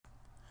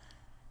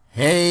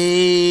Hey,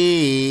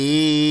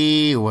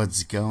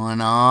 what's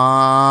going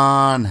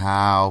on?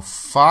 How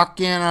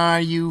fucking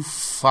are you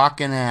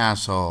fucking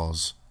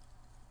assholes?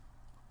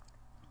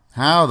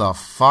 How the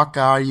fuck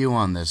are you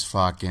on this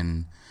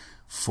fucking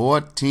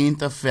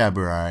 14th of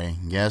February?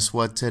 Guess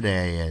what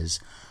today is?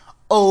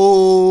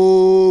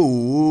 Oh,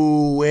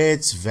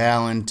 it's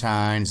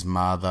Valentines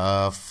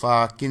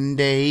motherfucking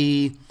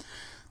day.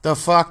 The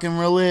fucking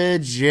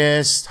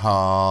religious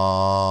holiday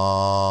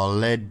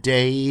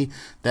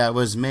that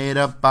was made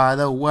up by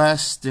the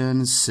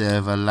Western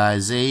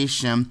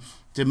civilization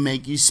to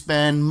make you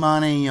spend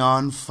money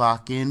on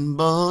fucking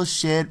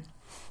bullshit.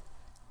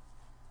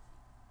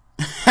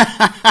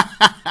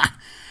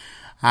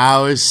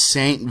 How is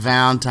St.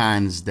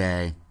 Valentine's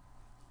Day?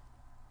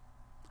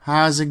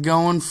 How's it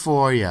going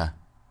for you?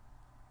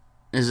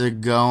 Is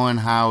it going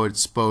how it's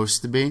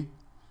supposed to be?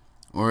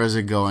 Or is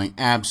it going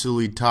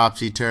absolutely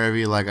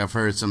topsy-turvy like I've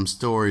heard some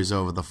stories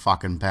over the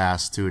fucking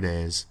past 2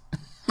 days?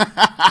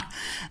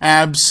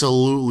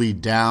 Absolutely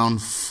down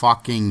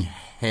fucking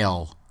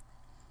hill.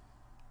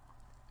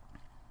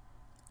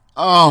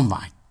 Oh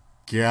my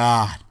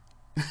god.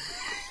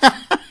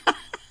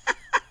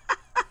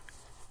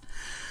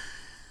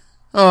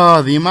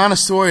 Oh, the amount of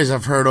stories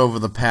I've heard over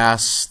the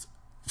past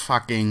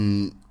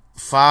fucking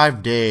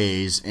 5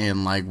 days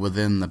and like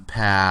within the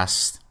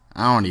past,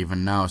 I don't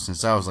even know,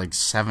 since I was like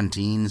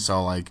 17,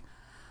 so like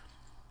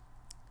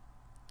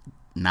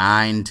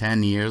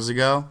 9-10 years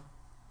ago,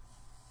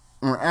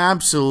 were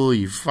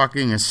absolutely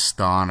fucking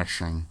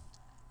astonishing.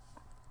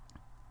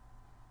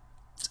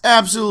 It's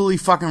absolutely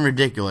fucking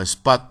ridiculous.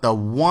 But the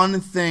one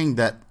thing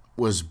that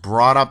was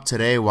brought up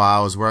today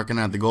while I was working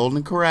at the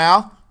Golden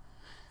Corral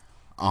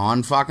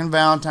on fucking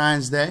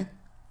Valentine's Day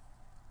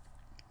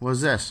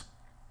was this.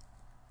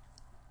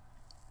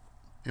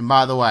 And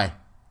by the way,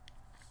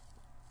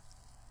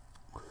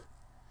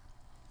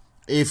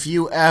 if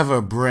you ever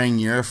bring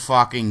your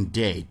fucking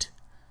date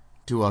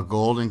to a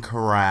Golden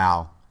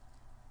Corral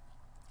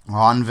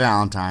on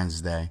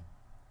Valentine's Day,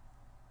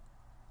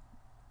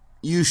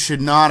 you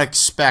should not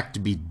expect to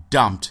be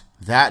dumped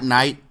that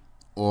night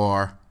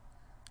or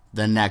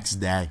the next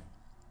day.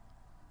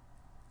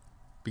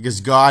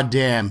 Because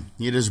goddamn,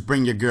 you just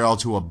bring your girl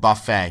to a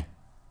buffet.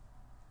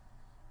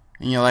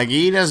 And you're like,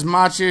 eat as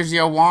much as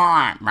you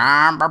want.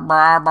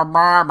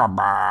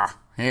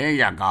 Here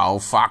you go,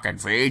 fucking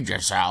feed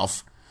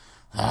yourself.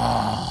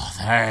 Oh,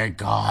 thank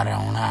God I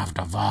don't have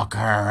to fuck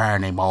her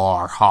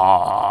anymore.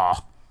 Oh.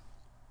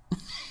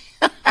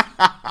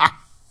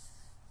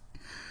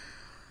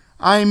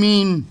 I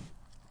mean,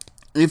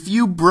 if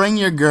you bring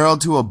your girl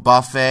to a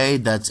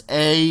buffet that's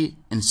A,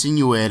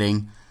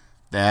 insinuating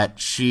that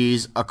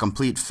she's a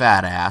complete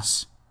fat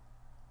ass,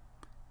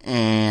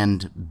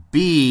 and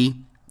B,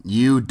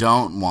 you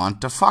don't want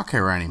to fuck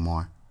her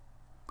anymore.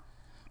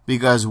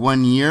 Because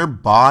when your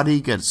body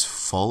gets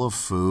full of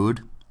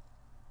food,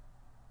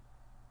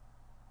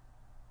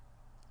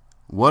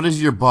 what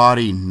does your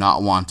body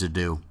not want to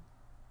do?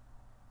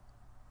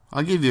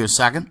 I'll give you a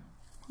second.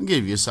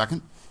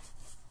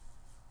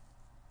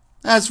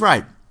 That's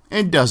right.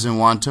 It doesn't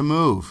want to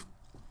move.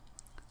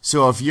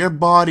 So if your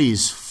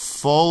body's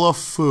full of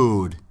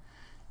food,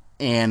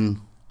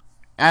 and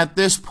at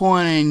this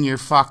point in your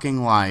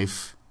fucking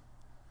life,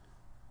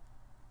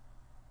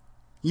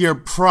 you're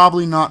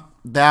probably not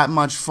that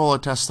much full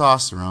of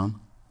testosterone,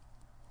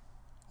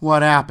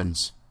 what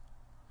happens?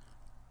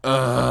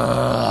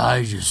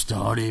 I just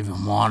don't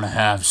even want to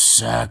have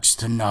sex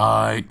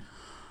tonight.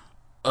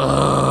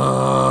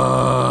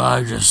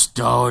 I just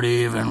don't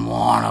even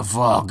want to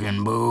fucking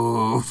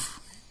move.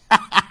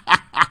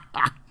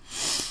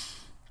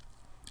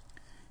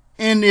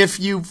 And if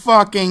you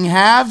fucking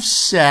have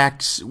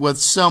sex with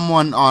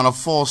someone on a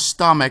full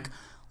stomach,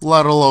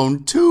 let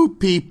alone two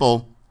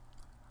people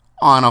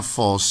on a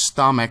full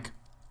stomach,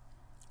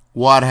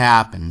 what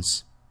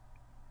happens?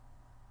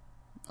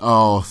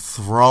 Oh,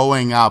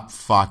 throwing up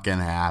fucking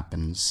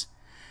happens.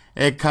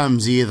 It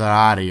comes either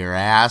out of your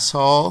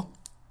asshole,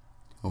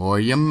 or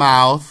your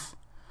mouth,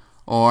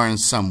 or in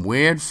some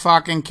weird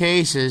fucking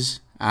cases,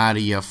 out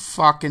of your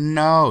fucking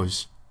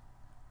nose.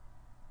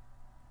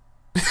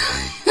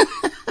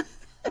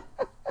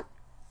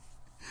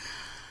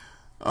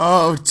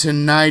 Oh,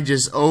 tonight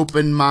just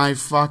opened my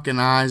fucking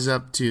eyes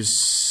up to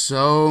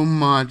so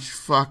much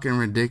fucking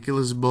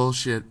ridiculous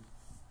bullshit.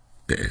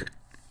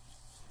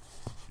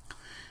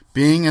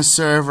 Being a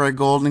server at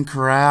Golden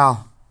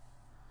Corral.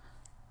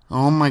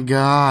 Oh my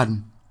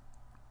god.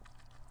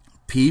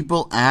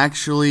 People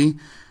actually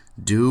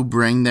do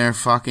bring their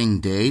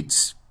fucking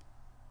dates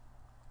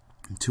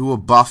to a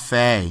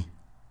buffet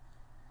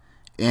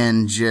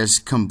and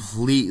just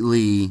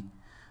completely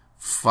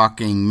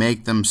fucking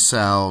make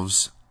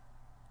themselves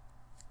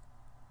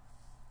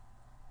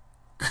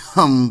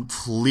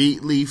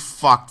completely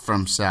fucked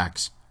from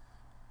sex.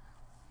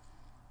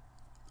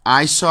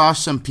 I saw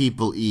some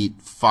people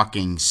eat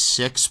fucking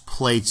 6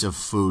 plates of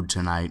food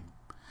tonight.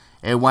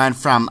 It went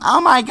from, oh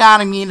my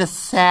god, I'm eating a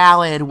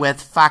salad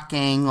with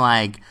fucking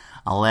like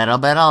a little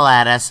bit of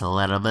lettuce, a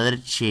little bit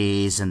of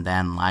cheese, and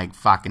then like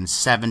fucking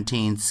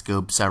 17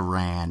 scoops of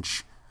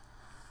ranch.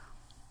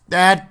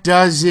 That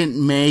doesn't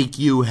make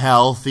you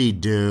healthy,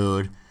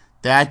 dude.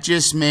 That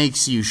just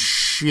makes you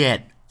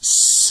shit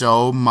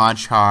so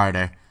much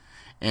harder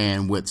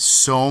and with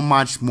so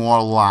much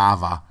more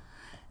lava.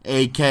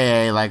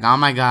 AKA, like, oh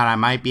my god, I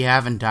might be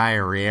having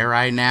diarrhea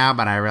right now,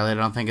 but I really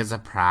don't think it's a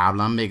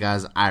problem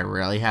because I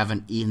really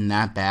haven't eaten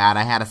that bad.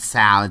 I had a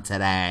salad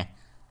today.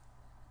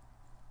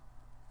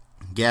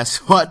 Guess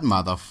what,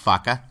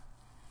 motherfucker?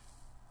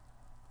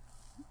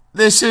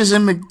 This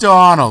isn't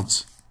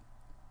McDonald's.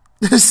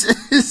 This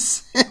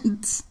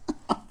isn't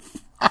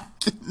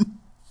fucking...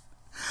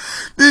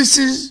 This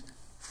is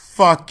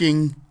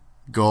fucking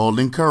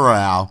Golden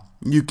Corral.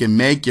 You can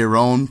make your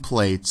own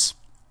plates.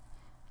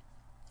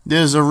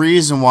 There's a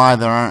reason why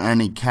there aren't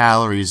any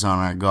calories on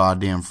our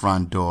goddamn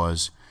front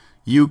doors.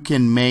 You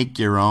can make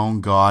your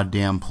own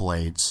goddamn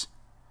plates.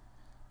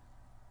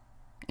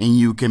 And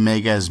you can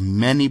make as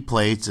many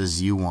plates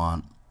as you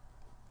want.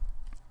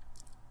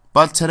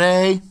 But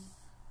tonight,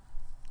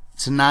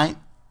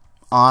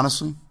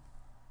 honestly,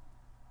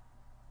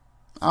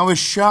 I was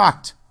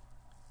shocked.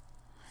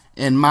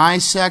 In my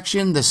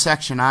section, the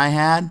section I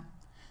had,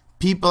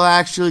 people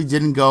actually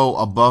didn't go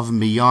above and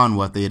beyond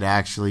what they'd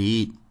actually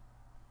eat.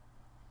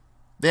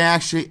 They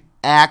actually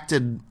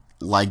acted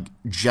like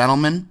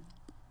gentlemen,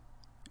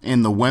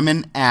 and the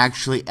women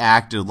actually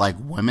acted like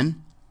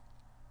women.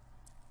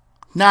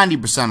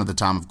 90% of the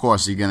time, of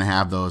course, you're going to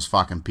have those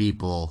fucking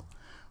people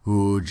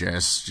who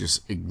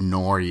just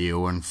ignore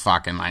you and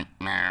fucking like,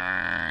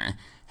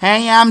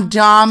 hey, I'm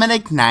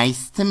Dominic,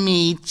 nice to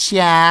meet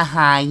ya,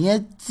 how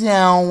you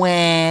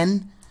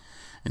doing?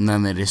 And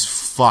then they just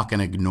fucking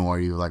ignore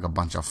you like a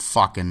bunch of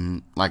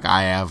fucking, like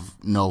I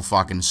have no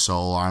fucking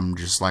soul. I'm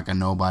just like a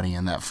nobody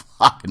in that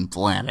fucking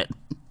planet.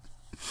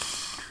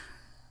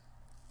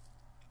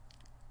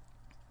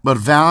 But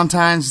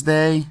Valentine's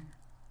Day,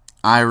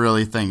 I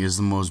really think is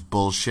the most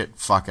bullshit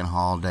fucking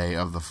holiday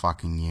of the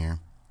fucking year.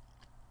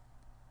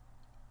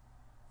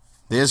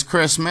 There's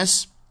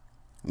Christmas,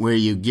 where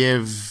you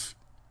give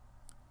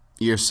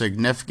your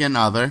significant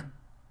other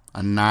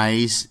a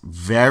nice,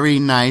 very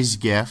nice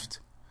gift.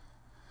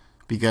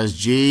 Because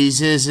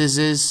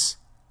Jesus'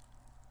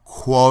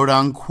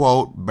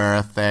 quote-unquote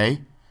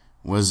birthday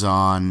was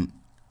on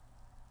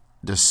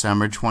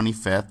December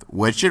 25th,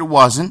 which it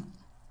wasn't.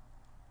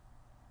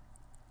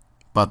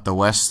 But the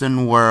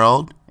Western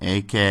world,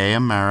 a.k.a.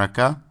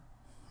 America,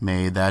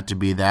 made that to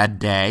be that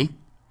day.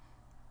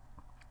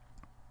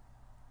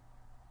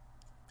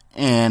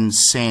 And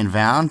St.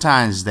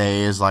 Valentine's Day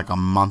is like a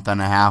month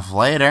and a half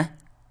later.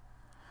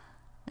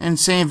 And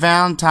St.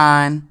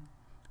 Valentine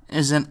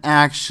isn't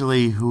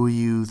actually who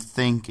you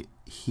think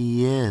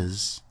he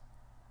is.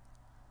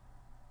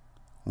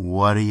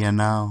 What do you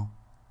know?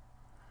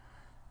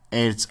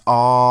 It's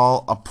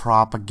all a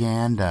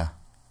propaganda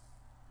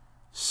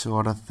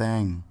sort of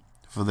thing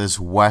for this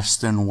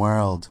Western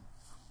world.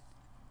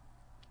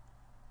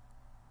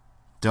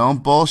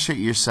 Don't bullshit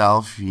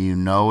yourself. You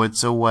know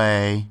it's a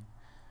way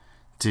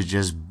to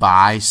just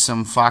buy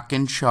some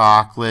fucking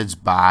chocolates,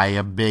 buy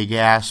a big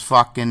ass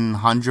fucking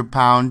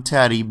 100-pound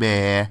teddy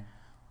bear,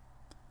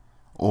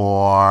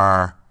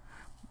 or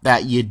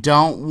that you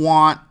don't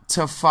want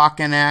to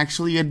fucking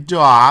actually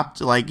adopt.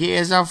 Like,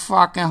 here's a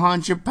fucking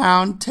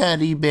 100-pound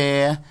teddy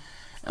bear.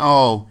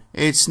 Oh,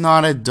 it's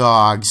not a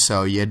dog,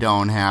 so you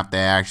don't have to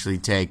actually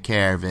take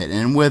care of it.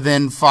 And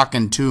within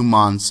fucking 2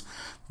 months,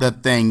 the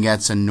thing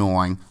gets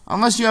annoying.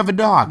 Unless you have a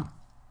dog.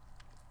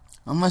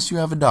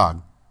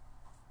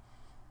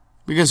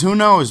 Because who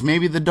knows,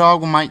 maybe the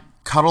dog might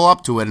cuddle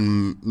up to it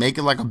and make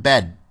it like a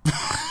bed.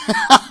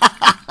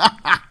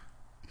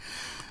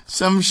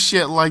 Some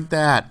shit like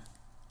that.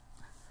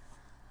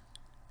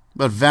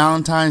 But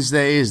Valentine's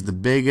Day is the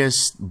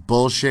biggest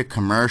bullshit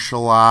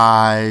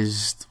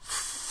commercialized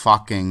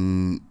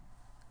fucking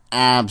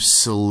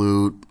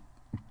absolute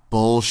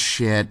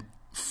bullshit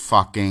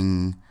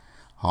fucking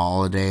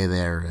holiday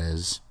there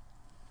is.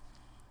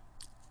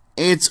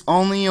 It's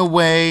only a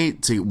way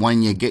to,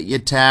 when you get your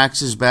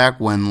taxes back,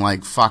 when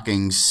like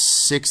fucking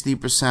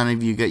 60%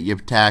 of you get your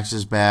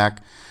taxes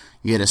back,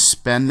 you get to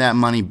spend that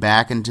money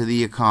back into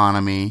the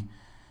economy,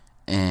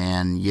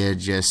 and you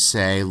just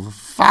say,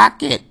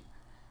 fuck it,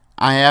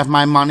 I have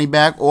my money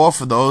back. Or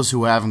for those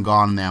who haven't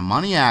gotten their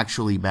money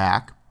actually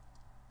back,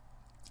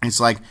 it's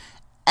like,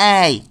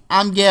 hey,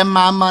 I'm getting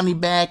my money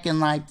back in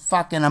like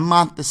fucking a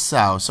month or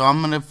so. So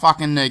I'm going to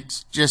fucking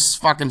just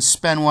fucking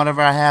spend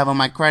whatever I have on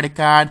my credit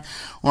card.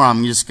 Or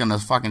I'm just going to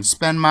fucking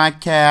spend my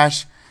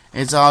cash.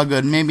 It's all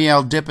good. Maybe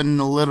I'll dip in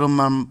a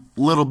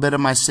little bit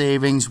of my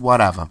savings,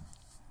 whatever.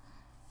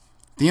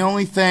 The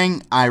only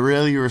thing I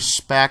really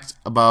respect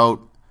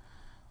about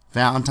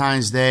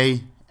Valentine's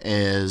Day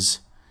is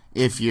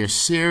if you're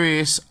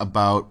serious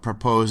about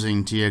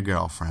proposing to your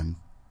girlfriend.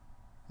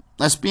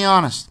 Let's be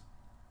honest.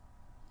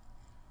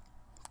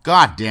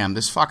 God damn,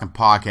 this fucking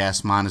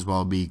podcast might as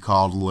well be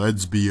called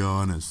Let's Be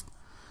Honest.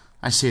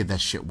 I say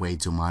that shit way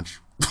too much.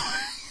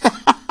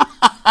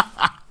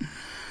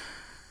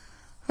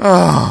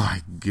 Oh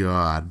my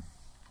God.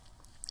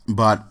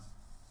 But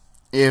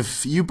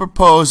if you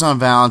propose on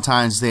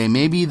Valentine's Day,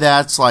 maybe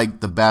that's like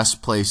the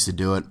best place to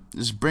do it.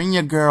 Just bring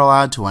your girl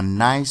out to a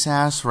nice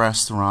ass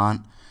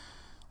restaurant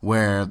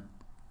where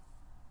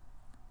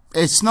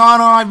it's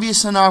not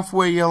obvious enough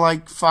where you're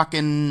like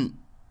fucking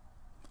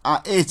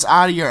it's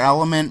out of your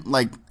element.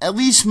 Like, at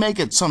least make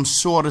it some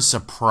sort of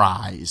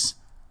surprise.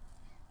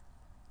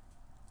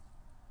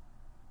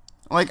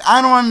 Like,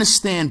 I don't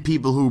understand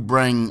people who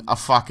bring a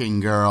fucking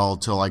girl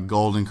to, like,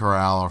 Golden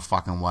Corral or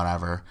fucking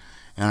whatever,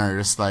 and are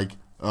just like,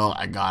 oh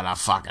my God, I'm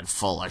fucking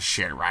full of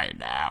shit right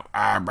now.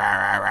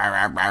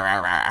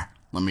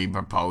 Let me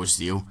propose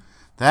to you.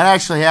 That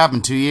actually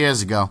happened 2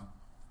 years ago.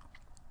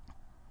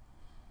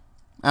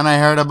 And I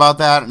heard about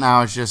that, and I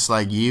was just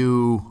like,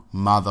 you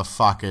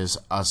motherfuckers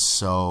are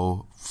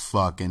so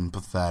fucking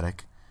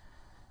pathetic.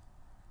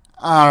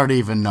 I don't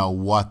even know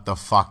what the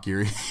fuck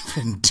you're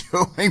even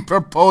doing,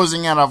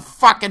 proposing at a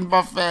fucking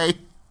buffet.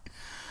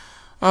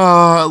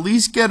 At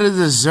least get a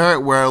dessert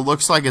where it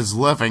looks like it's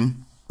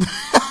living.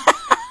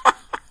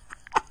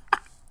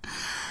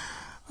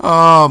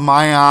 Oh,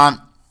 my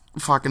aunt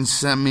fucking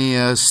sent me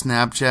a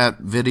Snapchat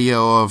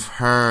video of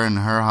her and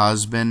her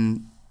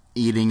husband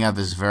eating at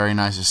this very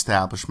nice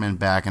establishment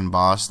back in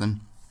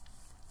Boston.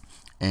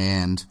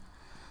 And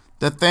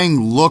the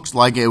thing looked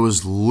like it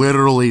was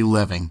literally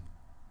living.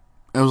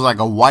 It was like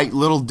a white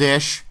little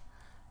dish,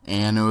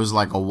 and it was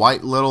like a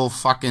white little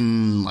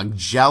fucking like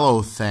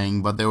Jello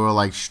thing, but there were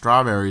like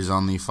strawberries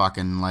on the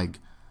fucking like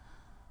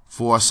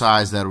 4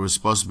 sides that it was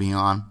supposed to be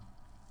on.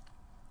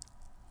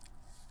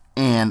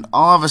 And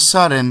all of a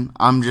sudden,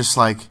 I'm just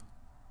like,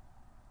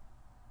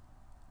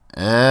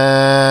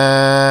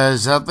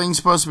 is that thing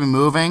supposed to be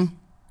moving?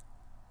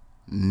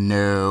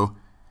 No.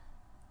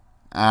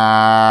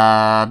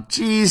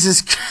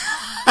 Jesus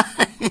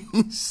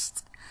Christ.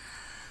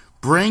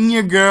 Bring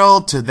your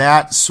girl to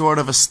that sort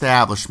of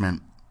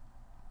establishment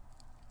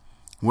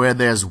where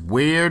there's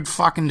weird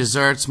fucking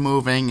desserts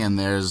moving and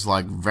there's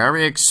like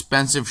very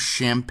expensive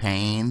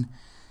champagne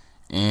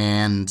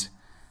and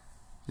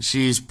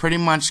she's pretty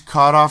much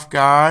caught off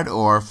guard,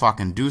 or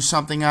fucking do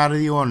something out of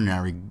the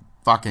ordinary.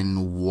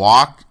 Fucking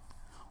walk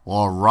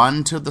or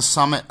run to the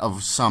summit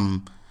of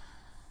some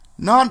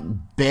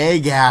not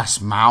big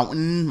ass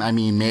mountain. I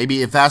mean,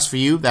 maybe if that's for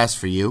you, that's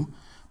for you.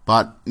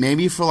 But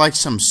maybe for like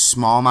some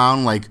small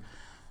mountain, like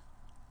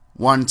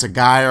once a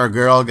guy or a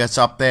girl gets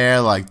up there,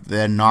 like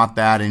they're not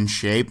that in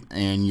shape,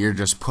 and you're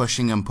just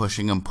pushing them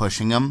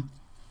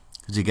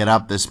to get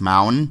up this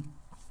mountain,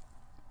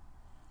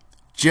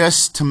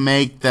 just to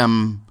make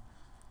them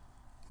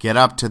get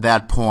up to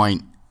that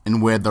point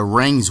and where the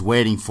ring's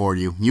waiting for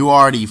you. You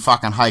already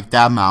fucking hiked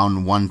that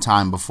mountain one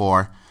time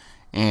before,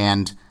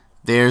 and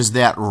there's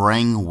that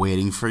ring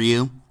waiting for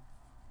you.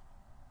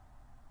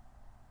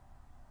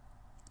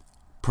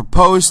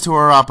 Propose to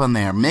her up in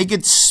there. Make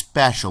it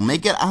special.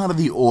 Make it out of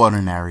the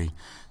ordinary.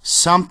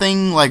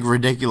 Something like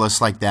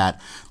ridiculous like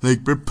that.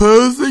 Like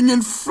proposing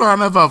in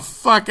front of a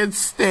fucking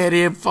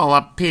stadium full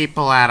of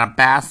people at a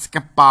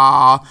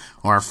basketball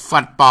or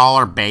football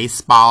or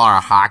baseball or a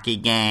hockey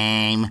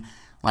game.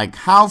 Like,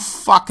 how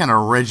fucking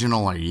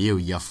original are you,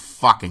 you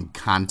fucking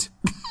cunt?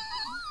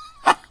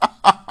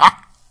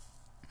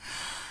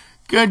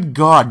 Good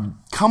God.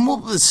 Come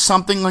up with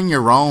something on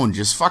your own.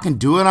 Just fucking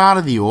do it out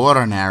of the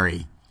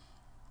ordinary.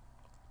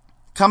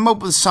 Come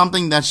up with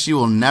something that she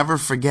will never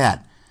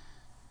forget.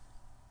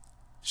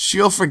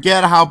 She'll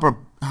forget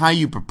how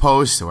you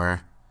propose to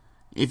her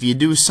if you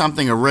do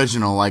something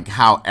original, like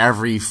how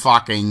every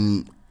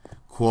fucking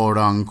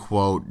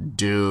quote-unquote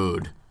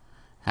dude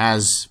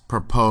has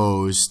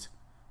proposed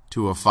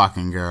to a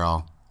fucking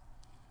girl.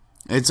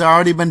 It's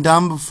already been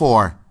done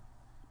before.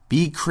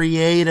 Be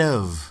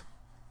creative.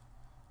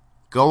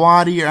 Go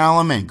out of your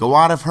element. Go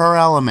out of her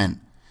element.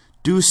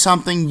 Do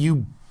something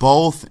you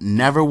both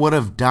never would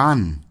have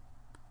done.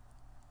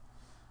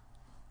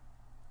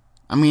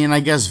 I mean, I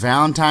guess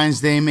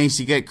Valentine's Day makes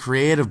you get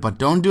creative, but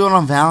don't do it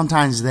on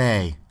Valentine's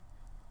Day.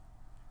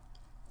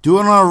 Do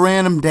it on a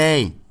random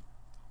day.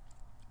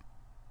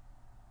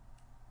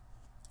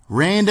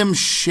 Random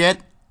shit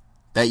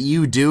that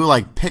you do,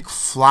 like pick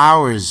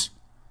flowers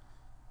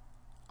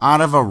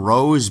out of a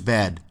rose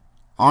bed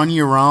on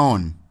your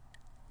own.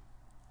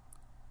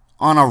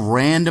 On a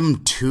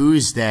random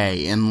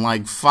Tuesday in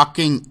like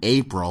fucking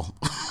April.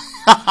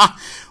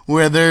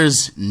 Where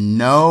there's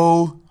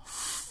no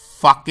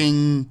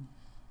fucking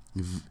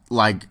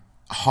like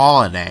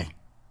holiday.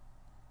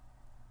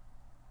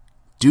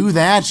 Do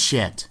that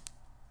shit.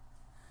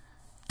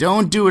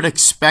 Don't do it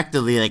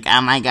expectedly, like,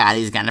 oh my God,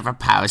 he's gonna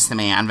propose to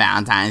me on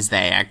Valentine's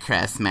Day or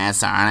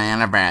Christmas or on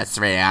an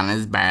anniversary, on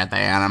his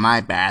birthday, on my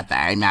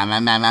birthday,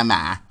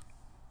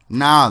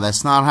 No,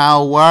 that's not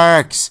how it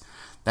works.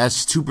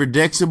 That's too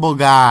predictable,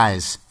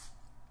 guys.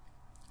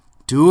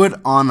 Do it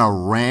on a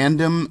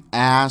random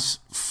ass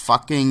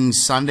fucking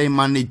Sunday,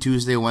 Monday,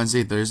 Tuesday,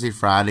 Wednesday, Thursday,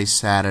 Friday,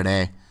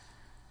 Saturday.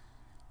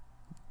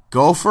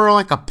 Go for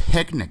like a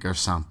picnic or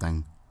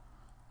something.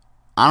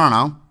 I don't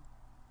know.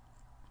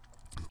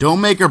 Don't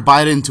make her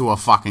bite into a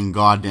fucking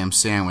goddamn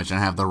sandwich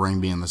and have the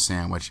ring be in the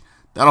sandwich.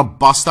 That'll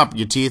bust up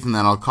your teeth and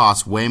that'll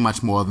cost way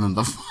much more than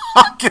the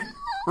fucking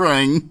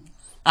ring.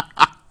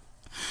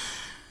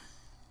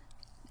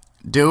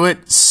 Do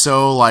it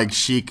so, like,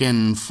 she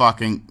can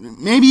fucking...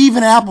 Maybe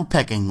even apple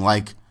picking.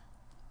 Like,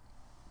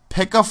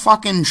 pick a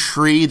fucking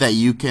tree that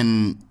you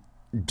can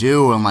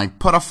do and, like,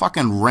 put a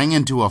fucking ring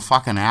into a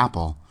fucking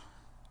apple.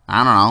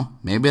 I don't know.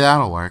 Maybe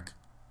that'll work.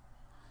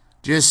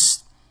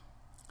 Just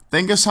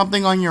think of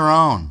something on your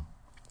own.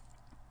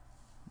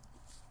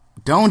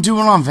 Don't do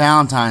it on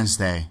Valentine's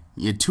Day.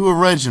 You're too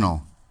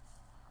original.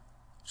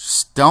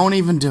 Just don't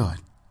even do it.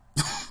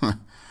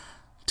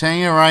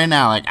 Telling you right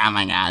now, like, oh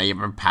my god, you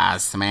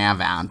proposed to me on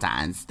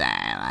Valentine's Day.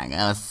 Like, it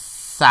was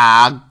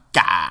so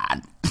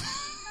god.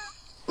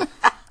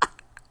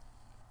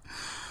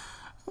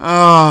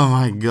 Oh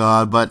my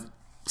god, but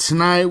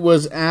tonight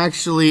was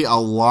actually a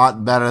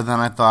lot better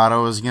than I thought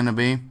it was gonna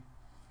be.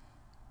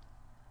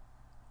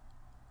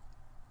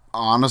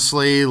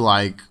 Honestly,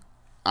 like,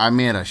 I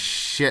made a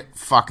shit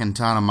fucking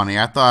ton of money.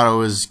 I thought it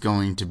was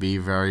going to be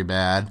very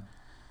bad.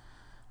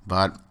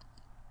 But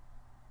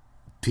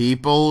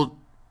people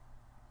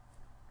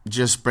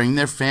just bring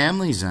their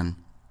families in.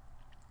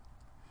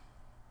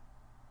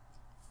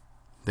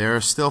 There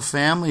are still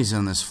families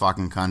in this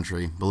fucking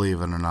country,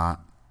 believe it or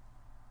not.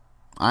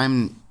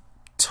 I'm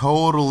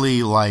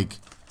totally, like,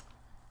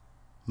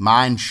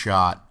 mind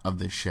shot of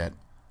this shit.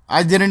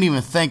 I didn't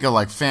even think of,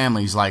 like,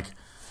 families, like,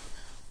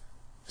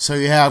 so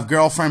you have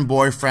girlfriend,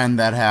 boyfriend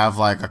that have,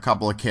 like, a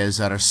couple of kids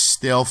that are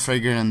still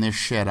figuring this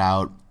shit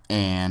out,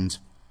 and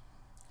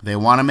they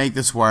want to make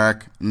this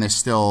work, and they're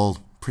still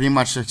pretty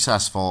much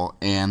successful,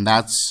 and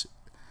that's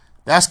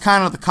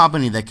kind of the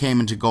company that came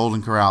into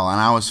Golden Corral,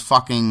 and I was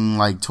fucking,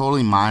 like,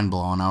 totally mind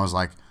blown. I was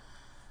like,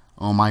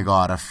 oh my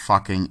god, if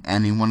fucking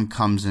anyone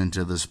comes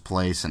into this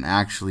place and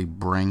actually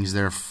brings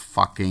their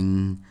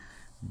fucking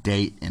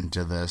date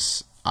into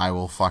this, I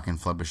will fucking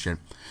flip a shit.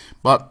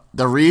 But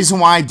the reason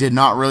why I did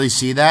not really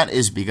see that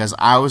is because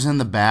I was in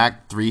the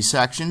back 3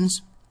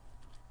 sections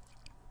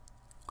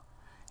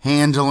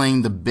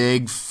handling the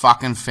big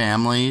fucking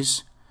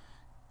families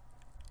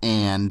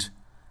and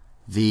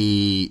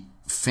the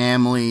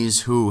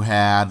families who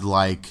had,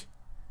 like,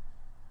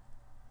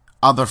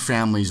 other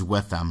families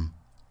with them.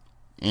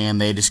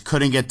 And they just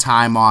couldn't get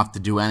time off to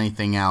do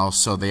anything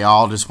else, so they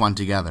all just went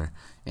together.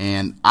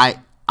 And I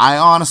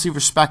honestly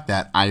respect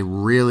that. I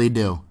really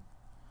do.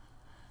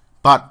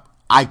 But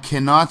I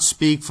cannot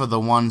speak for the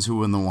ones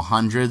who are in the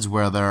hundreds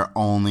where there are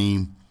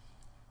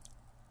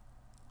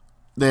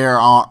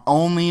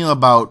only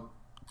about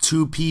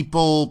 2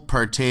 people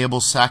per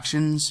table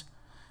sections,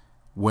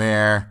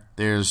 where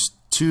there's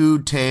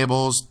 2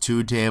 tables,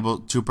 2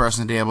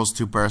 person tables,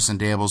 2 person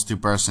tables, 2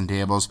 person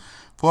tables,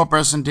 4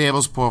 person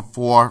tables,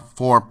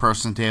 4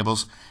 person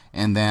tables,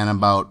 and then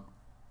about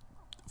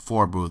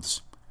 4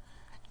 booths.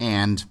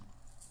 And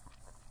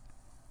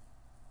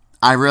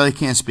I really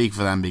can't speak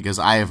for them because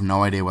I have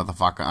no idea what the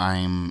fuck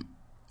I'm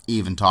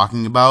even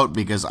talking about,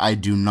 because I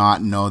do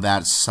not know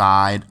that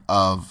side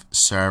of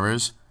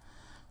servers.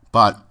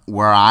 But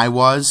where I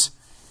was,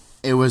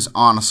 it was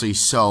honestly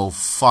so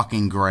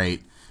fucking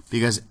great,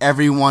 because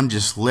everyone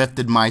just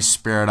lifted my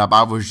spirit up.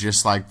 I was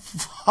just like,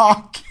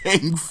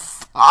 fucking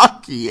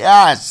fuck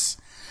yes.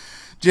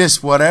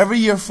 Just whatever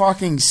you're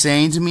fucking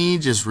saying to me,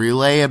 just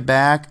relay it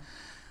back.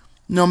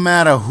 No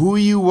matter who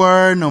you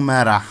were, no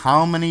matter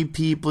how many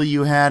people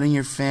you had in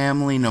your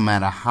family, no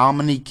matter how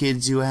many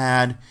kids you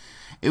had,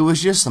 it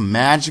was just a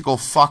magical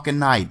fucking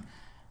night.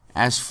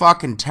 As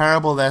fucking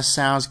terrible that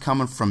sounds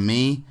coming from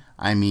me,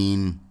 I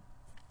mean,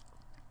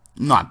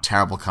 not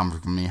terrible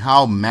coming from me,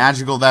 how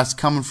magical that's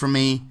coming from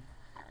me,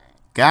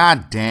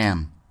 god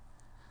damn.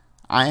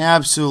 I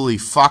absolutely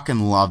fucking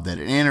loved it,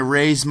 and it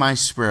raised my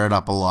spirit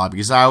up a lot,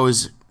 because I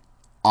was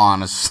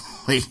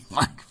honestly,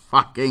 like,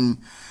 fucking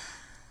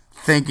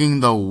thinking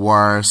the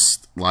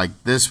worst.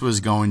 Like, this was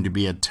going to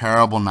be a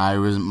terrible night.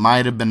 It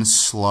might have been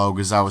slow,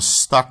 because I was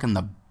stuck in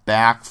the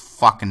back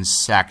fucking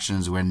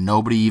sections where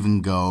nobody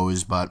even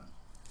goes, but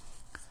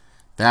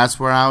that's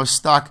where I was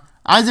stuck.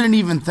 I didn't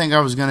even think I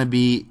was going to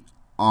be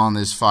on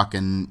this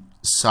fucking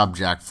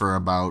subject for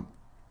about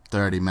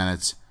 30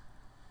 minutes.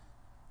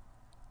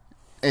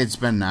 It's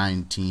been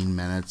 19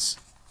 minutes.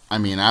 I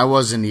mean, I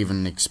wasn't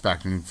even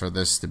expecting for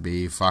this to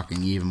be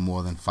fucking even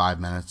more than 5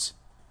 minutes.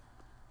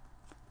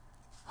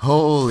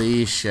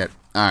 Holy shit.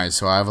 Alright,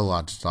 so I have a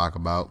lot to talk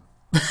about.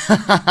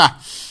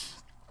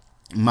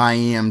 My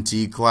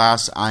EMT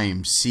class, I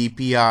am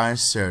CPR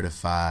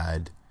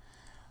certified.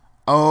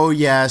 Oh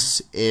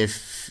yes,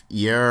 if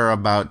you're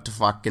about to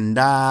fucking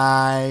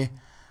die,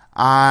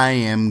 I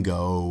am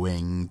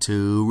going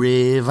to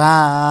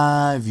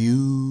revive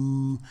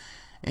you.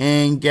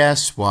 And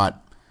guess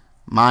what?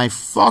 My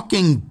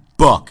fucking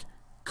book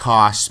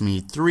cost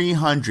me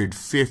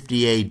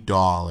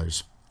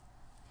 $358.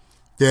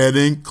 That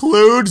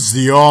includes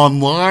the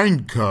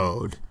online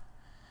code.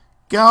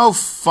 Go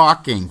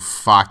fucking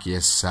fuck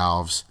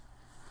yourselves.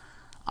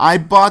 I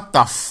bought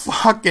the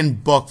fucking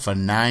book for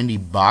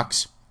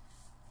 $90.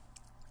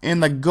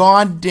 And the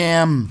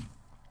goddamn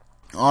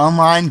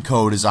online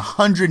code is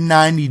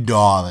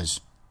 $190.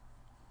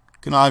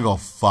 Can I go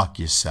fuck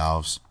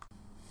yourselves?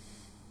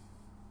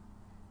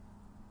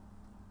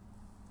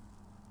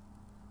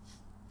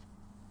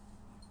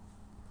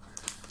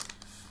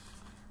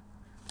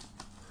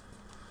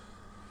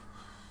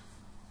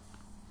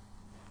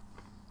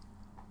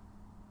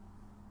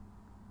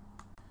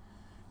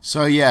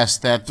 So yes,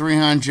 that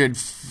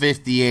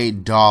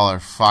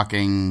 $358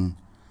 fucking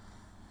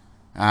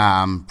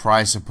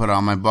price I put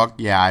on my book,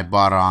 yeah, I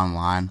bought it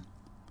online.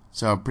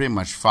 So it pretty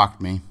much fucked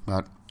me,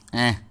 but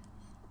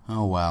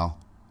oh well.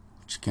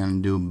 What you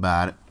gonna do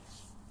about it?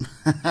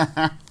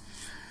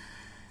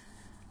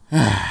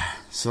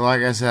 So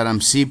like I said,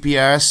 I'm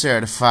CPR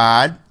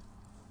certified,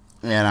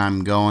 and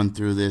I'm going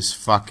through this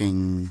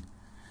fucking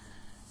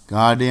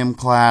goddamn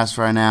class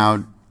right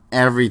now.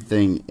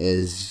 Everything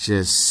is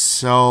just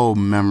so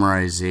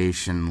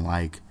memorization,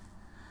 like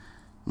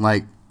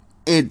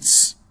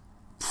it's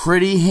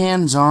pretty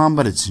hands-on,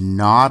 but it's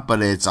not,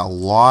 but it's a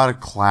lot of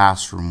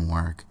classroom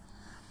work,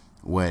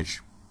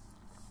 which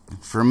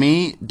for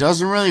me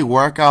doesn't really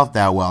work out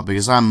that well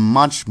because I'm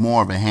much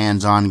more of a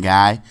hands-on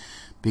guy,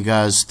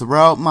 because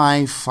throughout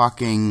my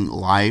fucking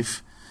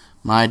life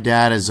my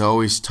dad has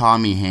always taught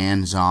me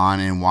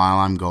hands-on, and while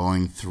I'm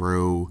going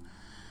through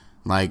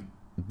like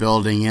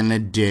building an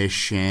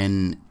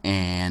addition,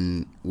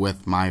 and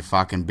with my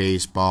fucking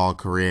baseball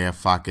career,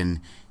 fucking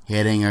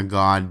hitting a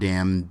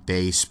goddamn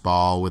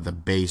baseball with a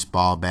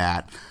baseball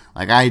bat.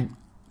 Like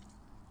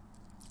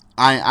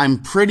I'm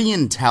pretty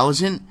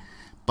intelligent,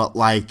 but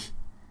like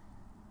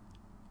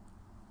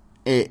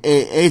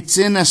it's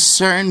in a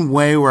certain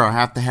way where I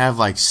have to have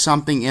like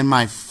something in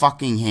my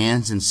fucking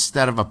hands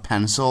instead of a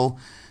pencil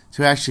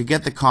to actually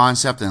get the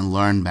concept and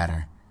learn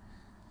better.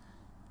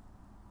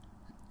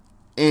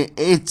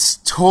 It's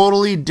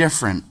totally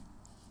different.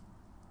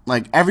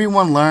 Like,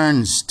 everyone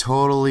learns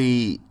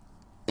totally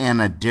in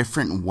a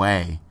different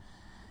way.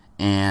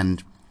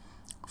 And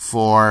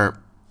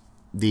for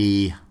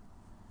the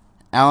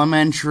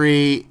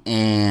elementary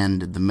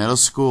and the middle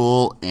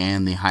school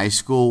and the high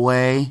school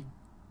way,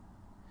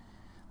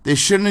 there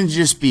shouldn't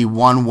just be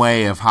one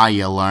way of how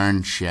you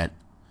learn shit.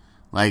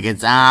 Like,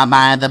 it's all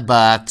by the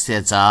books,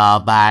 it's all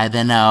by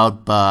the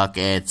notebook,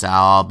 it's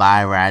all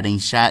by writing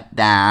shit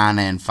down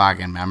and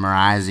fucking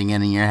memorizing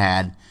it in your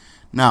head.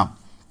 No.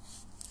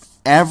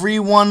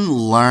 Everyone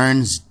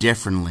learns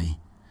differently.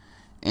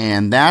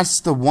 And that's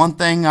the one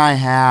thing I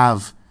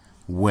have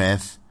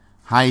with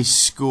high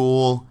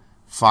school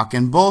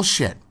fucking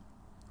bullshit.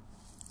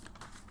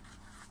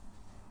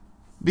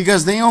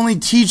 Because they only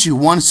teach you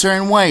one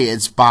certain way.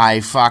 It's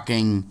by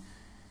fucking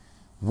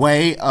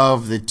way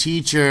of the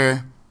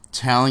teacher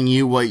telling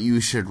you what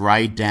you should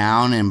write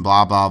down and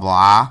blah blah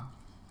blah.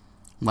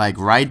 Like,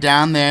 write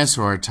down this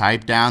or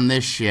type down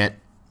this shit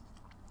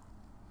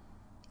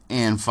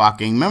and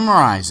fucking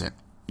memorize it.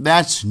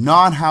 That's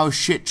not how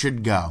shit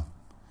should go.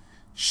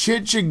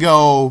 Shit should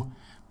go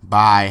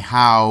by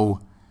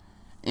how,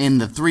 in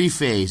the 3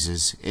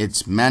 phases,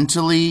 it's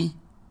mentally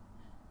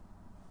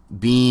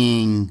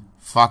being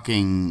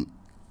fucking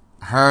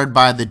heard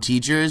by the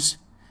teachers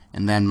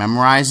and then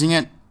memorizing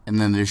it, and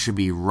then there should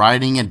be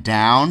writing it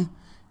down,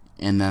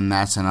 and then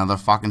that's another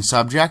fucking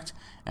subject.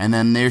 And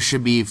then there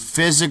should be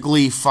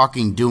physically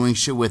fucking doing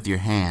shit with your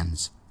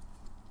hands.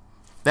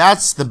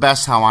 That's the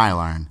best how I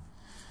learn.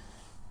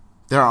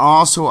 There are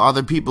also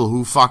other people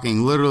who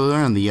fucking literally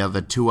learn the other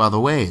 2 other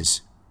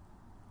ways.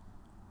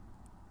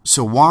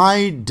 So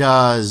why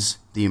does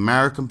the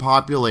American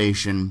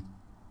population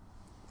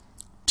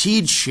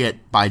teach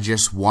shit by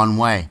just one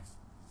way?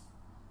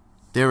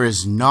 There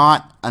is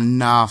not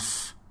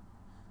enough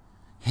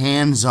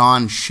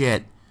hands-on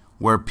shit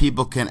where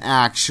people can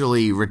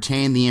actually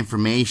retain the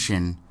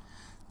information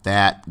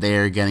that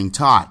they're getting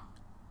taught.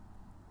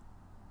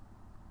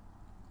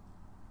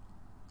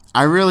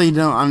 I really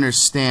don't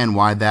understand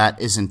why that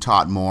isn't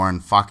taught more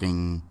in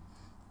fucking,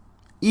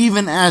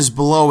 even as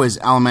below as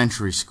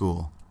elementary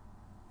school.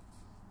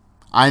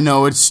 I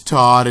know it's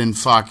taught in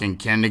fucking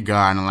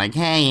kindergarten, like,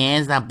 hey,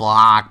 here's the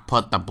block,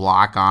 put the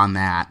block on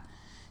that,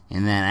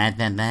 and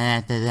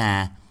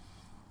then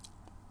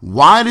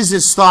why does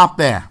it stop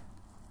there?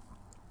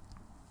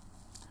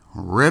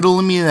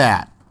 Riddle me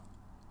that.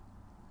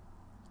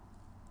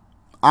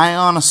 I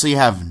honestly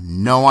have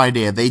no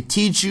idea. They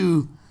teach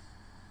you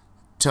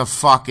to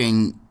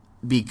fucking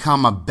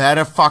become a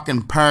better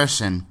fucking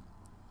person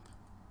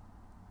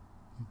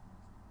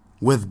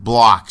with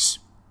blocks,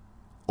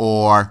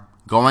 or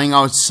going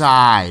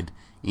outside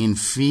and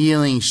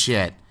feeling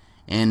shit,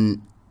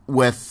 and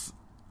with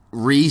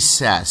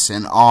recess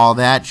and all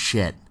that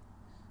shit.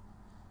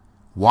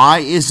 Why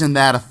isn't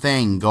that a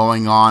thing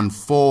going on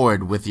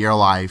forward with your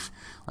life?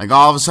 Like,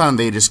 all of a sudden,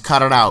 they just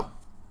cut it out.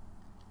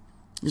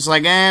 It's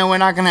like, we're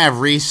not going to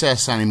have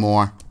recess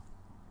anymore.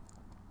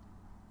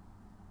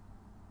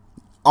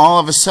 All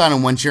of a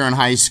sudden, once you're in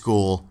high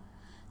school,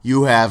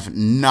 you have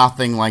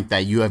nothing like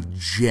that. You have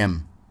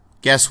gym.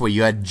 Guess what?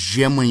 You had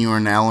gym when you were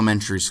in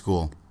elementary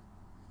school.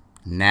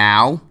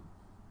 Now,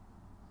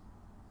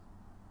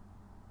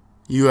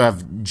 You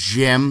have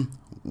gym,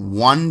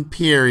 one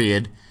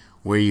period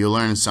where you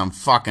learn some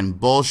fucking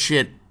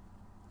bullshit.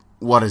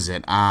 What is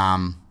it?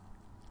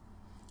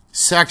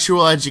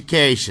 Sexual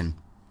education.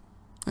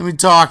 Let me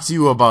talk to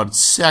you about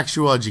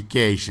sexual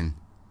education.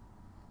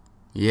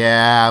 You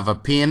have a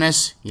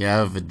penis, you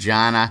have a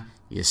vagina,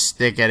 you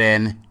stick it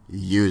in,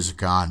 you use a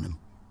condom.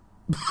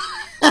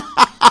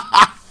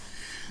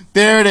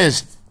 There it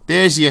is.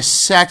 There's your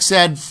sex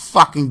ed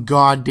fucking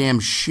goddamn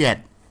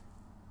shit.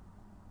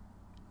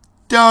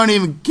 Don't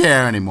even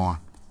care anymore.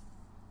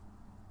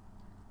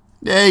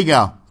 There you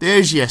go.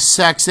 There's your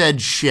sex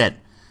ed shit.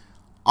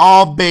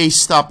 All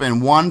based up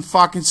in one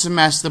fucking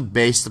semester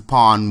based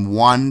upon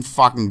one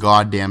fucking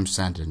goddamn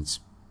sentence.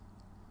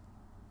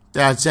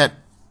 That's it.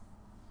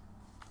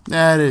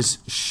 That is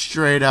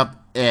straight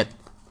up it.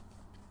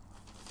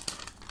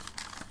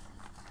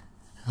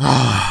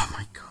 Oh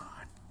my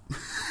God.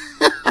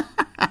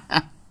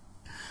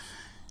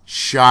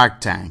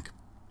 Shark Tank.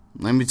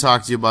 Let me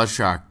talk to you about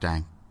Shark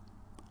Tank.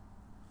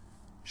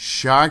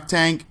 Shark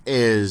Tank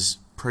is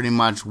pretty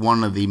much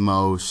one of the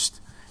most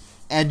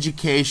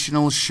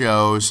educational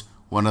shows,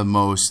 one of the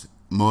most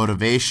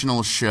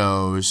motivational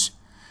shows,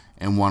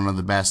 and one of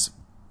the best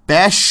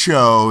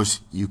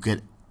shows you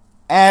could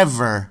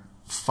ever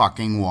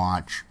fucking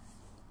watch.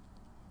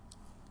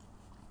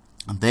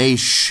 They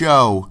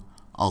show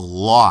a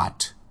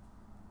lot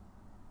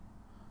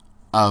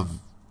of,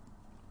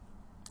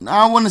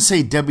 I don't want to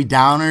say Debbie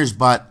Downers,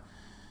 but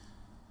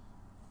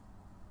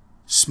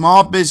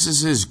small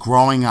businesses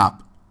growing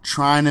up,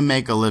 trying to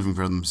make a living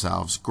for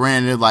themselves.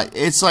 Granted, like,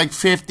 it's like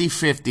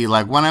 50-50.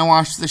 Like, when I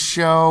watch the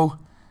show,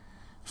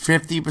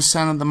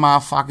 50% of the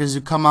motherfuckers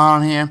who come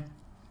on here,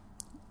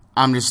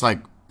 I'm just like,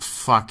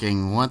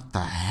 fucking, what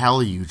the hell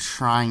are you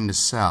trying to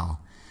sell?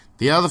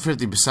 The other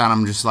 50%,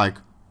 I'm just like,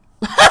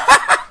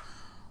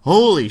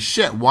 holy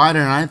shit, why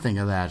didn't I think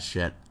of that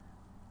shit?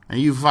 Are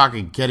you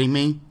fucking kidding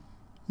me?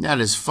 That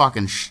is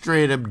fucking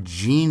straight up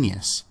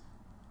genius.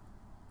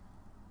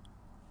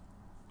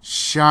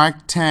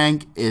 Shark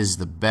Tank is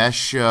the best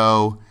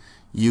show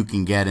you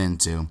can get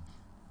into.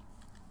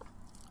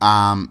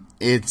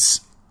 It's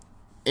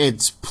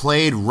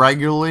played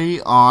regularly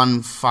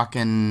on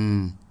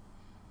fucking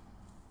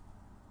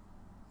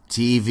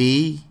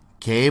TV,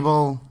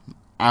 cable.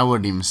 I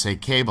wouldn't even say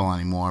cable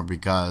anymore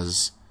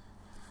because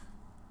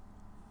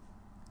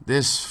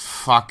this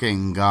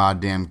fucking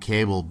goddamn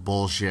cable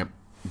bullshit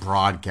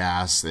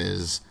broadcast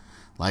is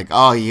like,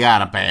 oh, you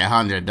gotta pay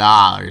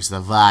 $100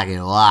 to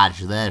fucking watch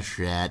this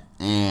shit,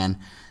 and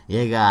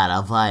you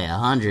gotta pay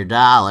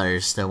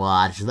 $100 to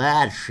watch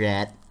that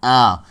shit.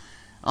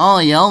 Oh,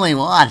 you only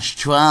watch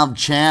 12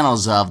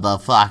 channels of the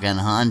fucking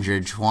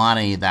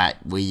 120 that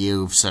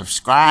you've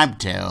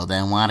subscribed to,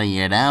 then what are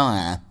you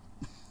doing?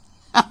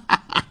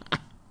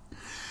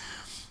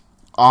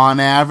 On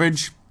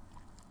average,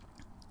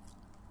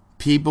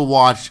 people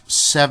watch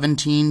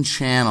 17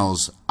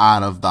 channels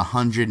out of the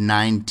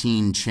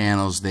 119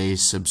 channels they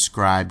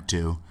subscribe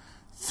to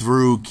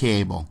through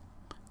cable.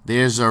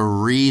 There's a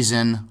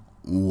reason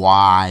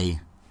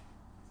why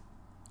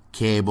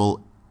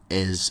cable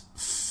is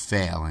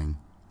failing.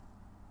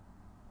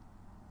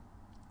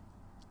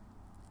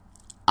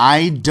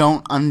 I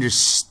don't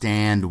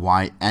understand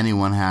why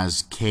anyone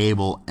has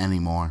cable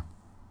anymore.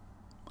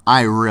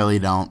 I really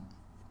don't.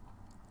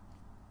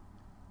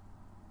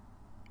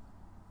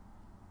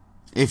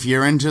 If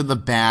you're into The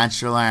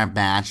Bachelor or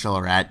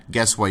Bachelorette,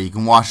 guess what? You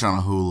can watch it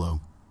on Hulu.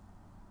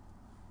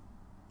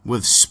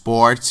 With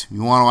sports,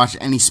 you want to watch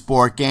any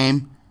sport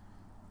game?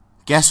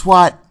 Guess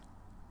what?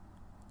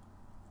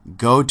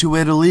 Go to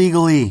it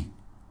illegally.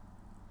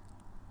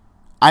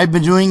 I've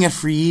been doing it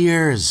for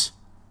years.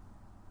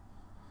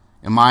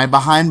 Am I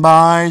behind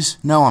bars?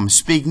 No, I'm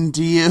speaking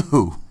to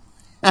you.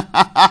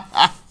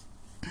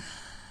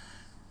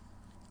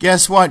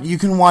 Guess what? You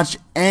can watch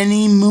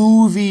any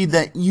movie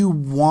that you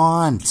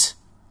want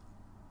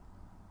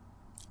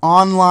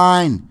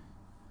online.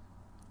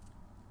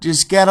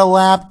 Just get a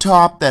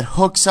laptop that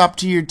hooks up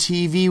to your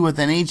TV with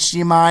an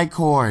HDMI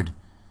cord.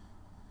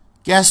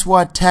 Guess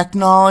what?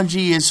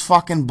 Technology is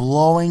fucking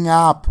blowing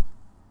up.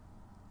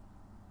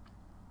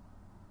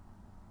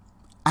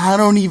 I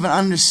don't even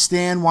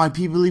understand why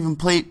people even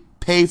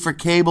pay for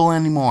cable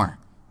anymore.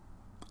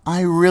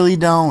 I really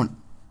don't.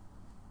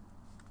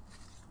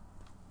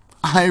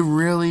 I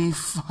really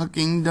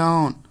fucking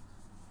don't.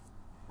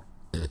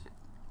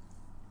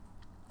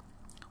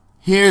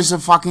 Here's a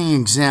fucking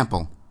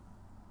example.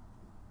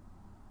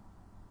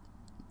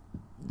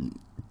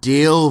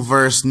 Deal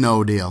versus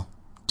no deal.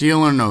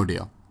 Deal or no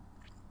deal.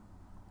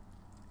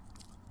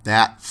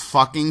 That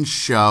fucking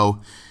show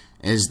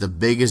is the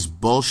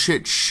biggest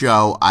bullshit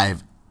show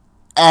I've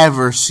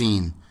ever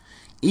seen.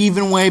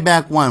 Even way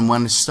back when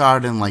it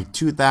started in like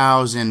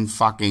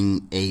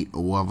 2008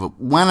 or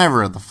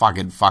whenever the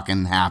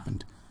fucking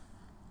happened.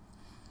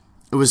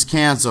 It was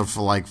canceled for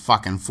like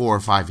fucking 4 or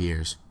 5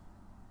 years.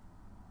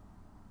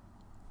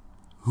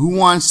 Who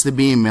Wants to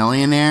Be a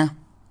Millionaire?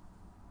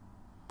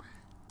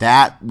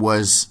 That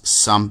was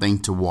something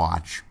to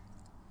watch.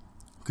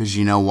 Because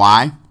you know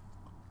why?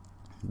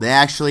 They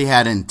actually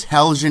had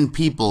intelligent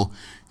people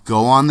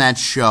go on that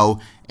show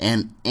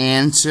and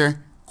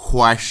answer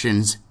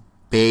questions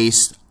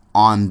based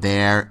on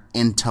their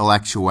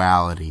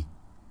intellectuality.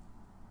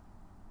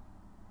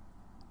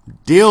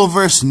 Deal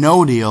versus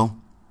no deal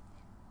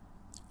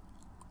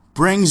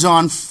brings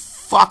on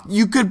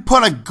you could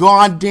put a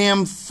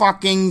goddamn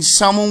fucking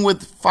someone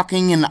with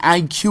fucking an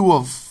IQ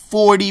of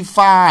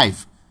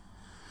 45.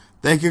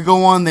 They could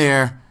go on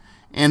there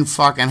and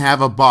fucking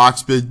have a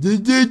box, but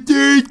like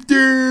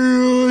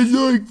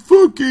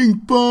fucking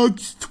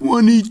box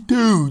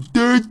 22.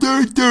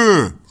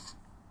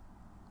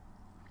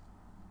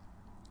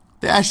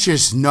 That's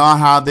just not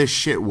how this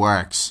shit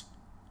works.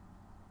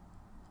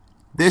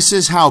 This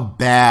is how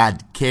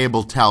bad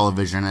cable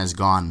television has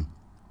gone.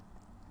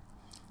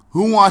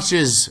 Who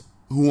watches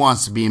Who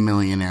Wants to Be a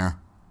Millionaire?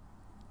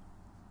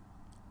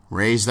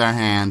 Raise their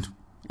hand.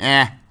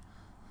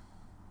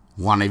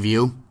 One of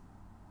you.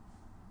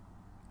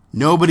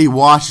 Nobody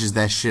watches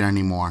that shit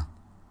anymore.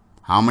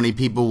 How many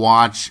people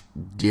watch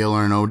Deal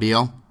or No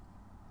Deal?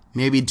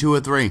 Maybe 2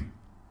 or 3.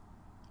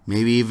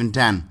 Maybe even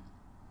 10.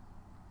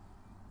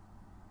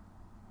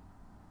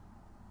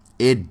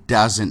 It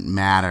doesn't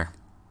matter.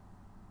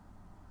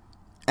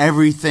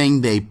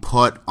 Everything they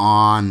put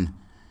on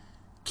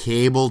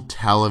cable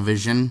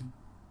television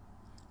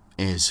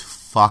is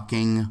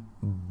fucking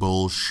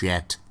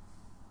bullshit.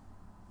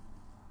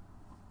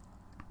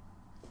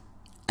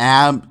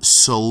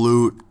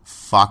 Absolute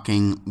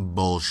fucking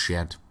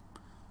bullshit.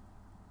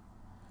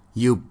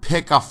 You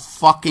pick a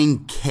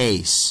fucking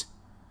case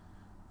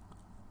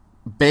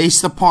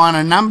based upon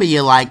a number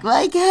you like,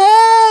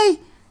 hey,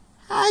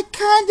 I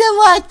kinda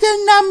like the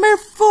number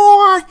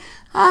 4.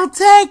 I'll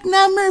take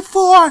number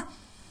 4.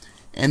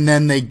 And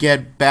then they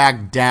get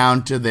back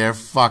down to their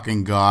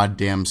fucking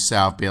goddamn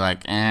self. Be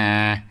like,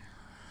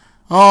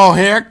 oh,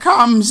 here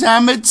comes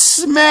Emmitt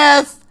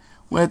Smith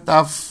with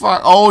the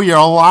fuck. Oh, you're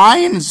a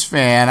Lions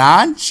fan,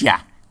 aren't ya?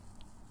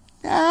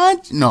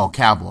 No,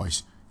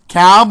 Cowboys.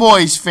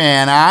 Cowboys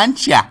fan,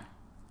 aren't ya?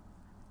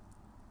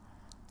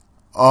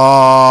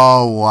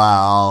 Oh,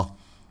 well.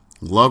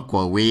 Look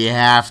what we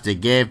have to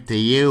give to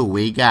you.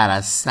 We got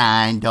a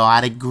signed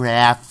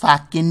autograph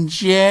fucking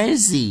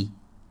jersey.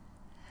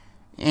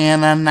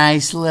 And a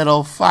nice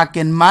little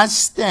fucking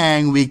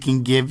Mustang we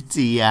can give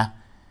to you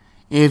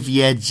if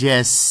you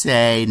just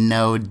say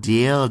no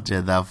deal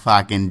to the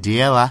fucking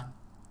dealer.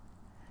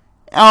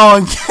 Oh,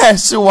 and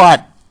guess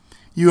what?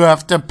 You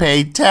have to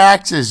pay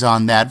taxes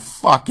on that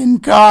fucking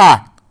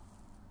car.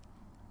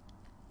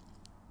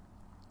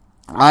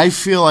 I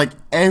feel like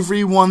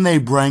everyone they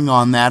bring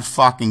on that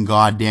fucking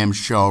goddamn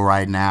show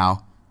right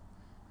now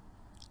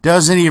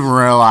doesn't even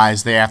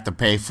realize they have to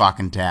pay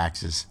fucking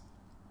taxes.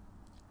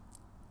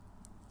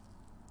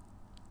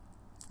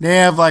 They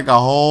have like a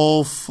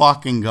whole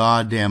fucking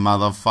goddamn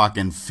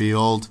motherfucking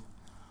field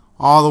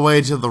all the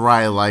way to the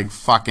right, like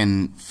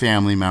fucking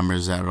family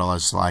members that are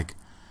just like,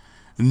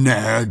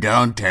 no,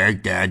 don't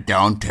take that,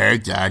 don't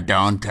take that,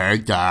 don't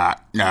take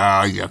that.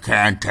 No, you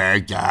can't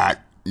take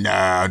that.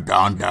 No,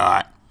 don't do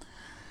it.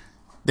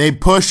 They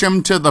push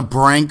them to the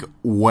brink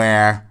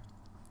where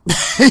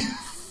they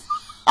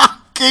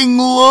fucking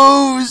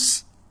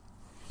lose.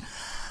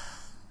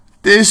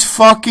 This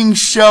fucking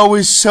show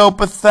is so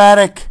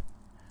pathetic.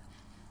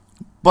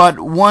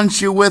 But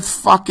once you're with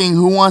fucking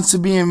Who Wants to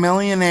Be a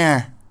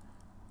Millionaire,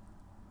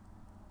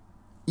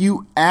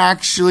 you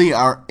actually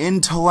are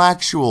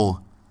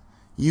intellectual.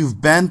 You've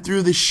been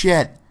through the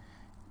shit.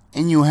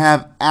 And you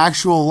have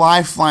actual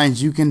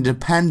lifelines you can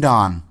depend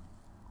on.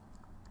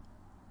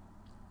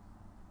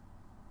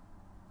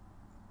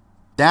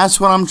 That's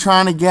what I'm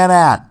trying to get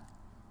at.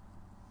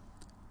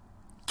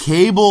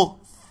 Cable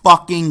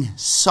fucking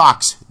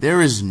sucks. There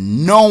is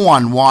no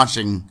one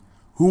watching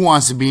Who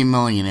Wants to Be a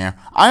Millionaire.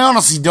 I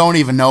honestly don't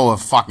even know if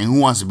fucking Who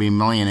Wants to Be a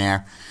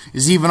Millionaire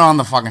is even on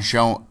the fucking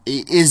show,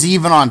 is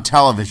even on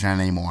television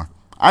anymore.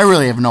 I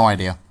really have no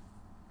idea.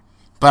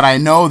 But I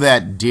know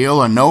that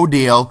Deal or No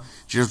Deal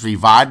just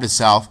revived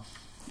itself,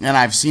 and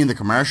I've seen the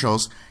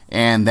commercials,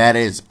 and that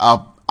is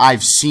up.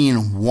 I've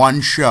seen one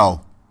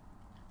show.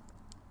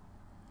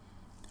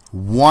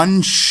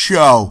 One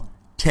show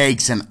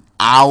takes an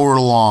hour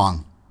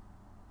long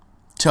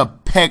to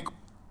pick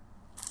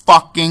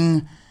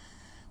fucking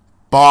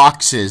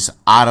boxes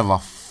out of a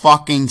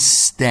fucking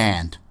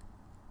stand.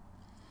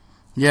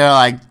 Yeah,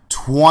 like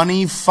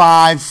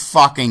 25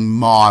 fucking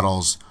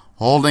models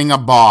holding a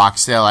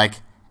box. They're like,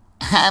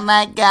 oh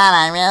my god,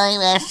 I really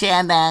wish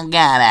you don't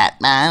get it.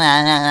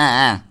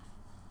 My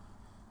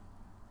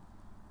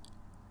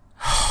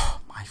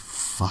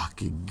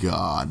fucking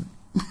god.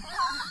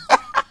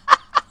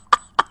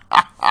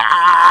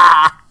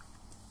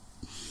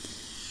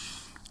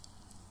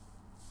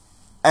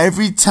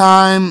 Every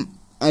time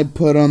I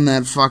put on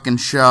that fucking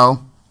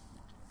show,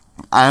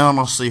 I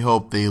honestly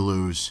hope they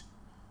lose.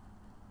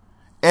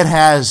 It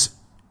has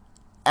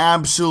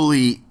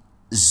absolutely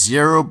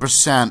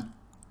 0%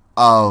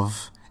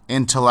 of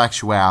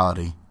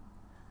intellectuality.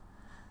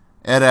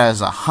 It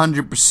has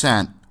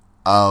 100%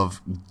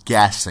 of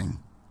guessing.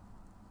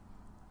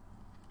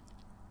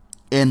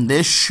 in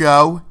this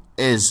show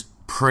is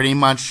pretty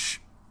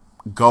much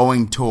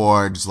going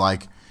towards,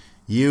 like,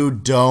 you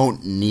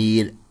don't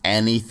need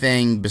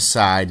anything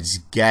besides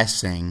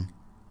guessing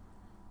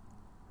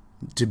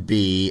to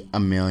be a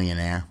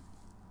millionaire.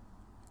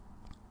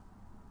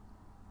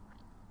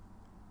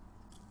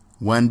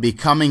 When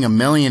becoming a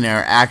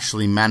millionaire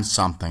actually meant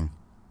something.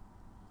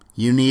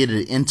 You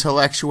needed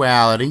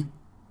intellectuality.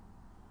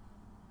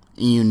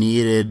 You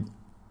needed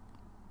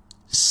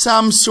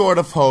some sort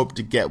of hope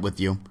to get with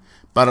you.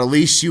 But at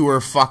least you were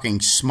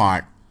fucking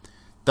smart.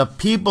 The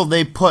people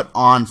they put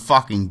on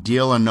fucking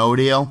Deal or No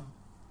Deal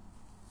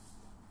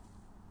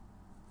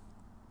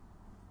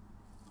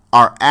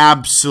are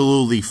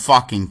absolutely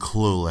fucking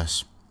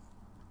clueless.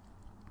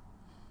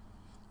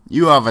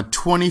 You have a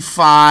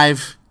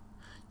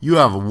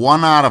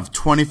 1 out of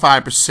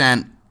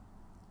 25%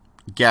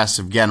 guess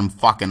of getting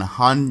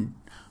 $1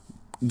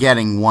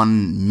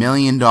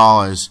 million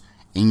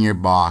in your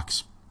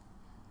box.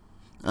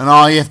 And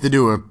all you have to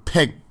do is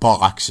pick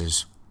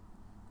boxes.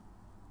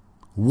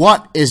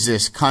 What is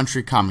this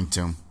country coming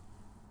to?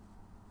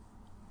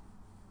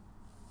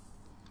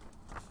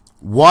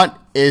 What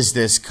is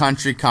this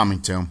country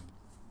coming to?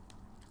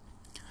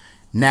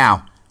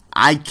 Now,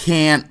 I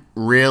can't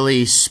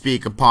really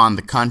speak upon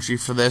the country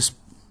for this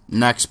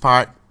next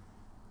part.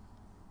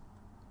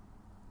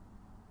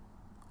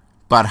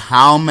 But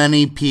how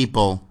many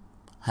people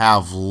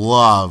have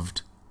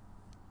loved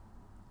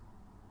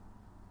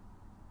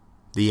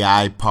the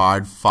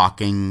iPod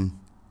fucking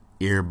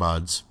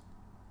earbuds?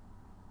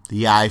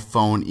 The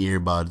iPhone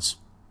earbuds.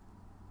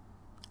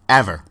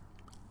 Ever.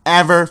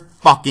 Ever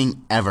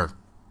fucking ever.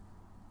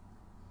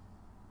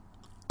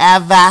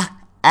 Ever.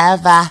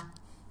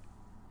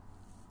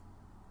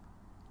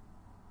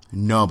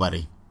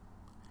 Nobody.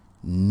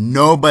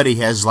 Nobody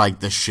has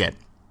liked the shit.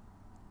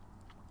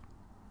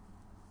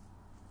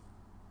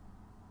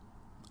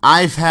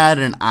 I've had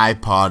an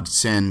iPod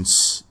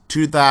since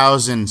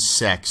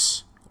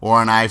 2006,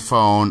 or an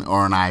iPhone,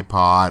 or an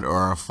iPod,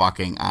 or a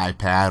fucking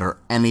iPad, or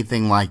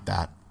anything like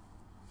that.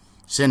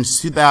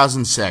 Since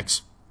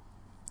 2006.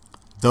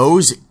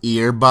 Those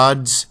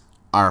earbuds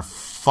are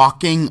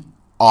fucking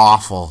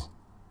awful.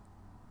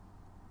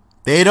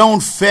 They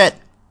don't fit.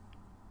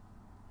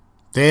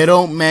 They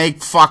don't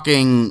make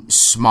fucking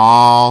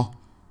small,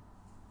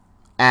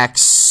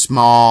 X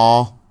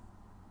small,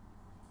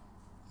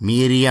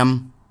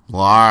 medium,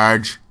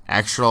 large,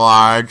 extra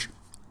large.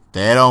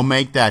 They don't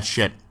make that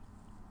shit.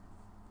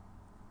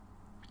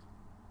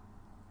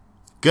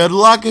 Good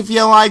luck if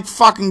you like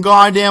fucking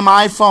goddamn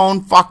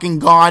iPhone, fucking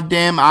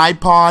goddamn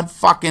iPod,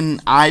 fucking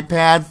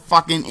iPad,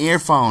 fucking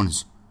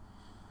earphones.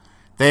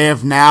 They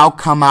have now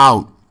come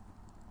out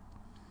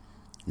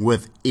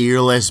with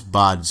earless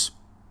buds.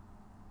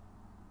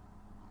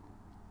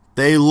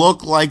 They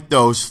look like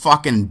those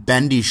fucking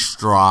bendy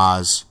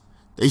straws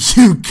that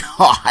you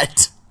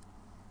got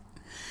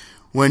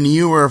when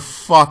you were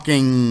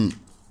fucking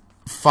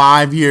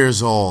 5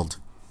 years old.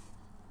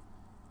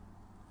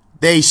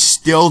 They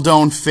still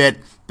don't fit.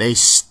 They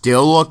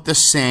still look the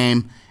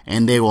same.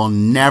 And they will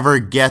never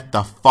get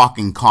the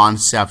fucking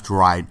concept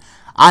right.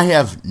 I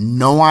have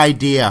no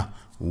idea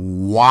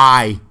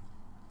why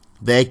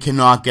they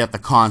cannot get the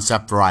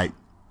concept right.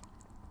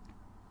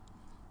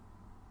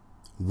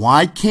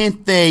 Why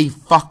can't they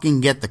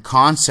fucking get the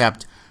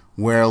concept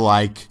where,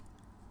 like,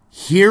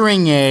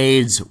 hearing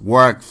aids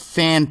work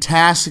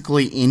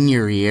fantastically in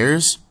your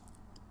ears,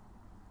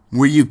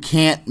 where you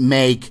can't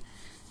make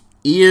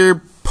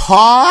earpods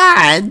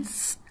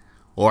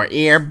or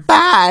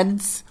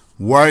earbuds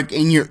work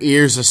in your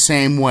ears the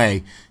same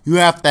way? You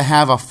have to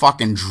have a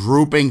fucking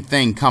drooping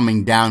thing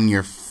coming down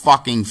your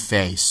fucking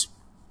face.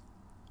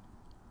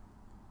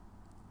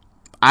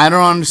 I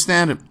don't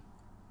understand it.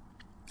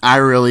 I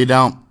really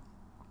don't.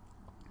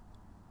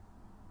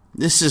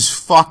 This is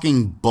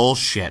fucking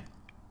bullshit.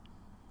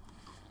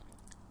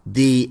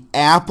 The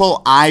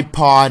Apple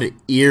iPod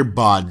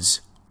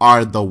earbuds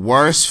are the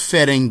worst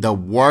fitting, the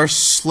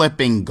worst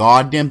slipping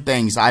goddamn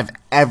things I've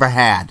ever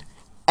had.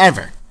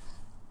 Ever.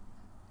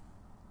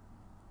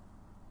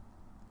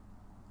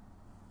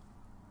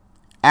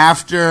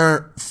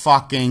 After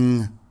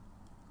fucking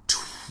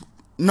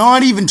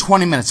not even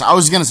 20 minutes. I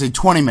was going to say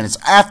 20 minutes.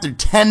 After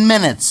 10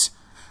 minutes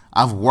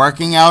of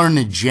working out in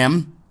the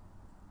gym,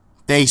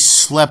 they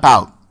slip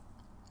out.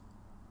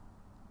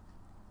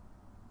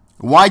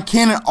 Why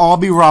can't it all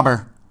be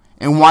rubber?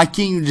 And why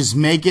can't you just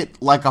make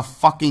it like a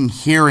fucking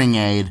hearing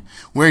aid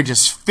where it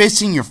just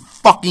fits in your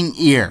fucking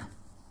ear?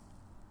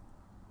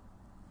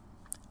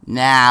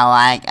 Now,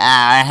 like, it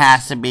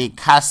has to be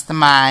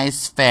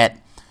customized fit.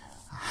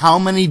 How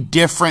many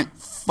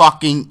different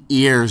fucking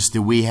ears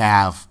do we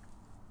have?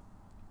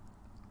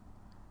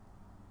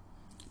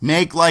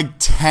 Make like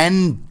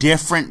 10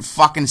 different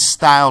fucking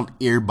styled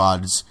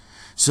earbuds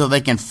so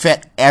they can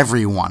fit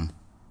everyone.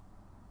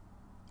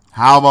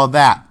 How about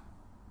that?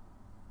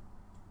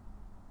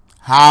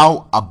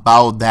 How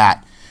about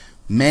that?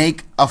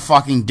 Make a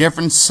fucking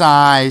different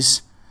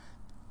size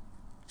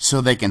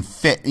so they can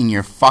fit in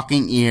your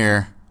fucking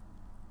ear.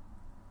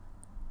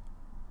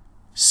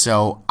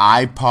 so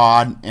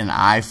iPod and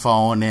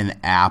iPhone and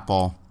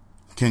Apple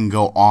can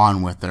go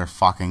on with their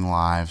fucking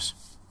lives.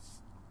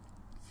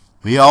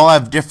 We all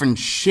have different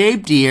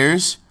shaped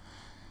ears,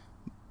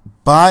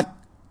 but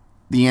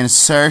the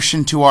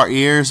insertion to our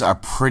ears are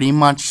pretty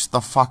much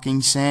the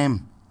fucking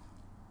same.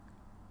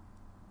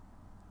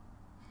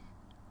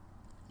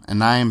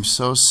 And I am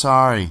so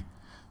sorry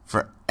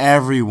for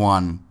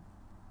everyone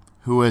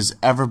who has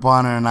ever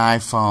bought an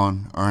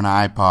iPhone or an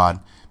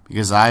iPod,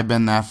 because I've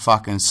been that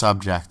fucking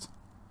subject.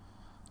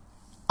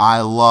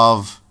 I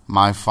love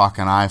my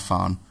fucking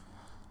iPhone.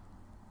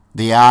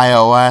 The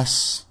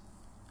iOS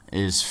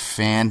is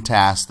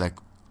fantastic,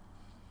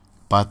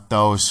 but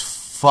those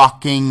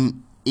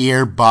fucking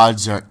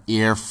earbuds or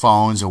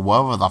earphones or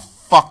whatever the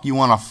fuck you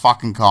want to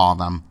fucking call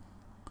them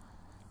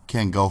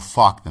can go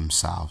fuck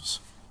themselves.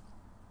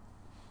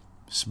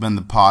 This has been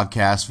the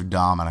podcast for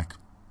Dominic.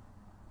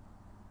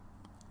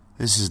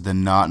 This is the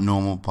Not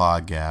Normal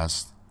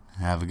Podcast.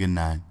 Have a good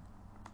night.